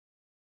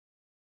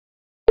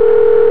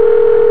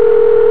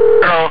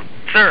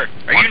Sir,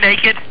 are you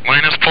naked?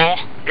 Linus Pole?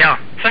 Yeah.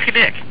 Suck a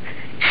dick.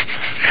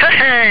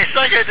 Hey,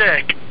 suck a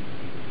dick.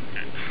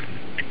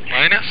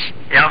 Linus?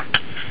 Yeah.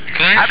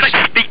 I'd like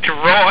to speak to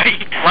Roy.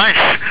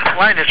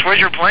 Linus, where's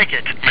your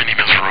blanket? My name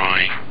is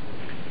Roy.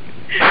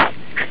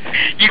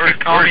 You can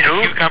call me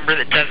the cucumber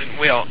that doesn't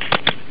wilt.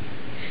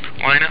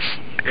 Linus?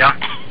 Yeah?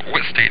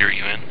 What state are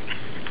you in?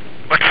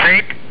 What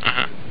state?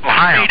 Uh-huh.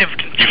 Ohio. State of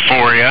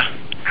Euphoria.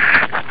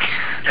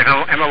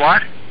 Am I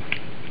what?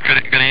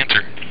 Good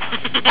answer.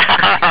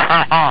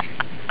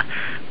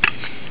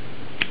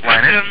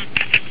 Linus?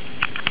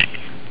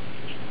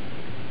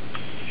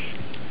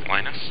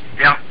 Linus?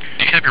 Yeah?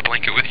 Do you have your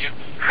blanket with you?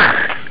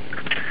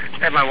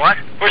 Am I what?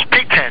 Where's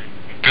Big Pen?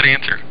 Good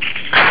answer.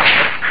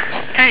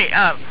 Hey,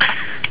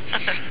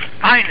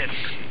 Linus.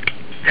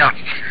 Yeah? Do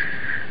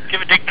you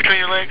have a dick between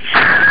your legs?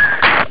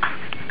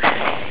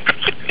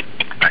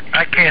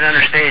 I can't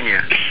understand you.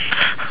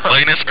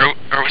 Linus,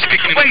 are we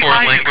speaking in a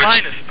foreign language?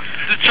 Linus,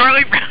 does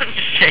Charlie Brown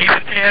shave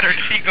his head or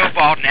does he go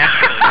bald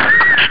naturally?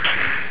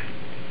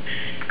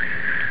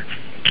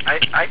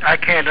 I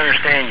can't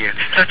understand you.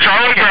 Does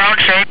Charlie Brown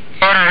shave his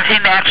head or is he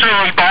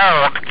naturally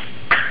bald?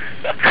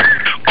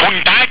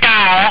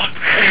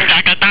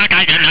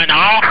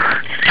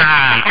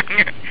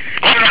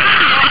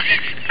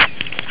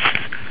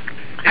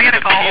 I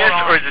gotta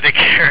call or is it a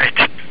carrot?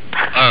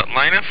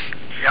 Linus?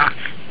 Yeah?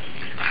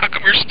 How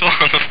come you're still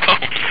on the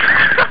phone?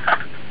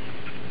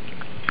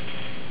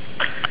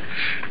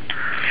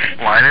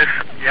 Linus?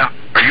 Yeah?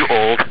 Are you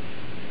old?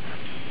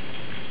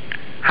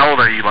 How old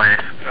are you,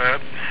 Linus?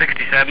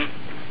 67.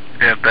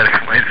 Yeah, that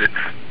explains it.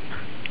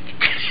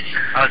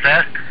 How's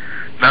that?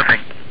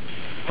 Nothing.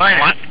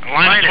 Linus,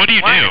 what do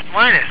you do?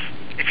 Linus,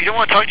 if you don't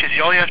want to talk to us,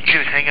 all you have to do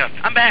is hang up.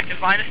 I'm back. Is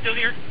Linus still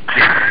here?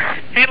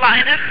 Hey,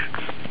 Linus.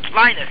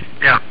 Linus.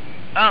 Yeah.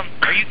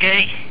 Are you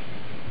gay?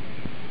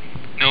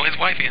 No, his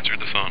wife answered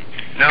the phone.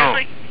 No.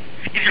 Really?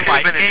 Is your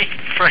wife gay?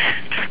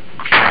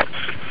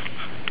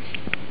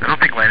 I don't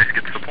think Linus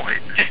gets the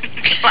point.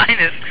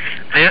 Linus,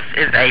 this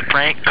is a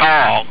prank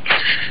call.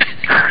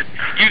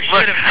 You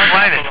should have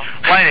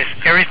Linus,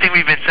 everything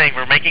we've been saying,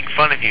 we're making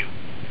fun of you.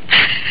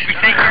 We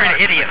think you're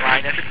an idiot,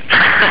 Linus.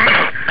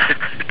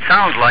 It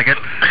sounds like it.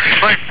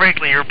 Quite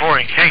frankly, you're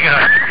boring. Hang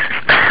up.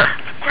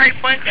 Quite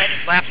frankly, I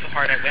just laughed so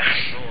hard I went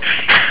my door.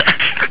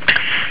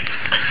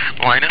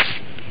 Linus?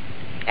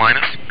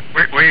 Linus?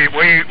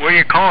 Where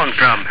you calling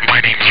from? My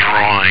name's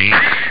Roy.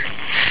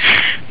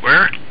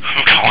 Where?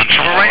 I'm calling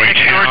from We're right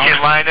next door to you,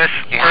 Linus.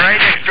 We're right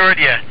next door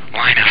to you.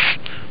 Linus,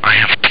 I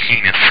have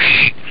penis.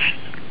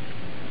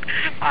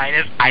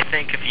 Linus, I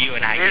think of you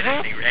and I get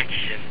an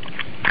erection.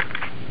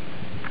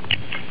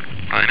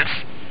 Linus?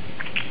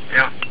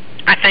 Yeah.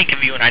 I think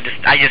of you and I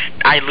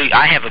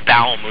have a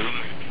bowel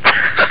movement.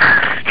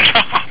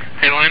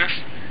 Hey, Linus?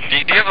 Do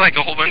you have like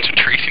a whole bunch of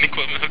tracing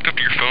equipment hooked up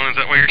to your phone? Is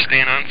that why you're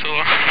staying on so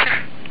long?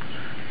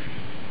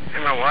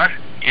 Am I what?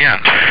 Yeah.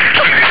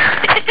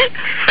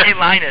 Hey,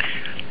 Linus.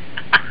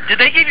 Did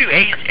they give you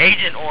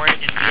Agent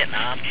Orange in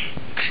Vietnam?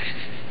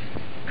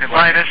 Hey,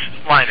 Linus.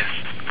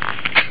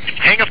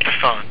 Hang up the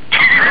phone.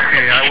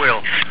 Okay, I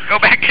will. Go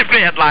back to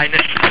bed,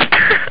 Linus.